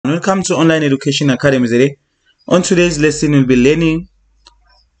Welcome to Online Education Academy today. On today's lesson, we'll be learning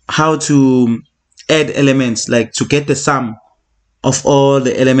how to add elements, like to get the sum of all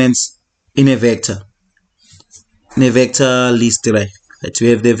the elements in a vector list, right? We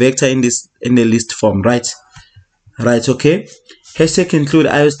have the vector in the list form, right? Okay. Hashtag include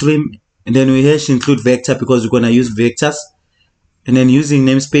IOStream, and then we include vector because we're gonna use vectors, and then using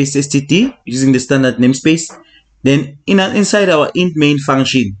namespace std, using the standard namespace. Then inside our int main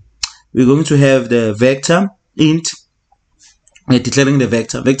function, we're going to have the vector int. We're declaring the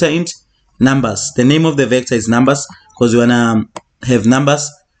vector int numbers. The name of the vector is numbers because we wanna have numbers,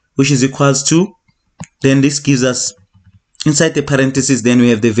 which is equals to, then this gives us inside the parentheses, then we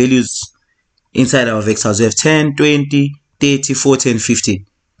have the values inside our vectors. We have 10, 20, 30, 40, and 50,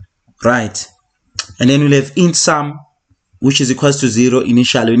 right? And then we'll have int sum, which is equals to 0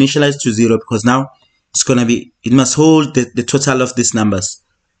 initially. We initialize to 0 because now it's gonna be, it must hold the total of these numbers.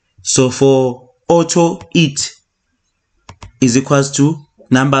 So for auto it is equals to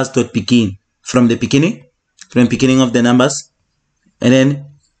numbers.begin, from the beginning of the numbers, and then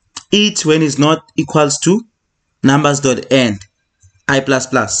it when is not equals to numbers.end I++.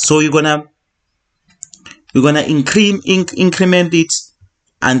 So we're gonna increment it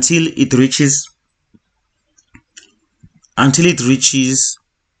until it reaches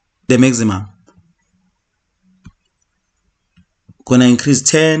the maximum. Gonna increase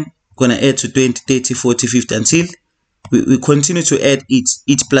 10, gonna add to 20, 30, 40, 50 until we continue to add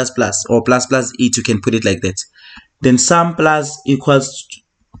it plus plus, or plus plus it, you can put it like that. Then sum plus equals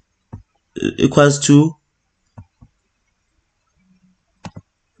to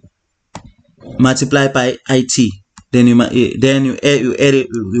multiply by it. Then you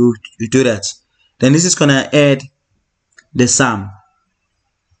do that. Then this is gonna add the sum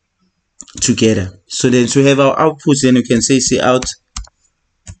together. So then to have our output, then you can say out,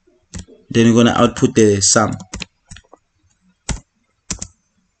 then you're gonna output the sum.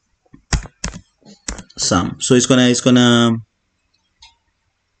 So it's gonna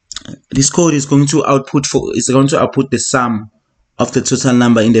this code is going to output the sum of the total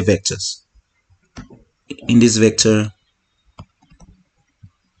number in the vectors, in this vector,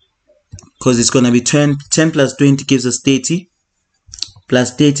 because it's gonna be 10 plus 20 gives us 30,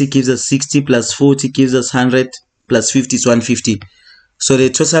 plus 30 gives us 60, plus 40 gives us 100, plus 50 is 150. So the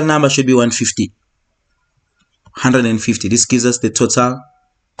total number should be 150. This gives us the total,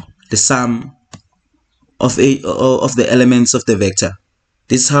 the sum of the elements of the vector.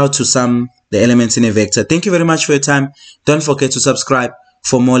 This is how to sum the elements in a vector. Thank you very much for your time. Don't forget to subscribe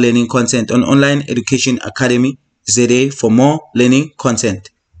for more learning content on Online Education Academy ZA for more learning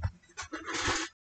content.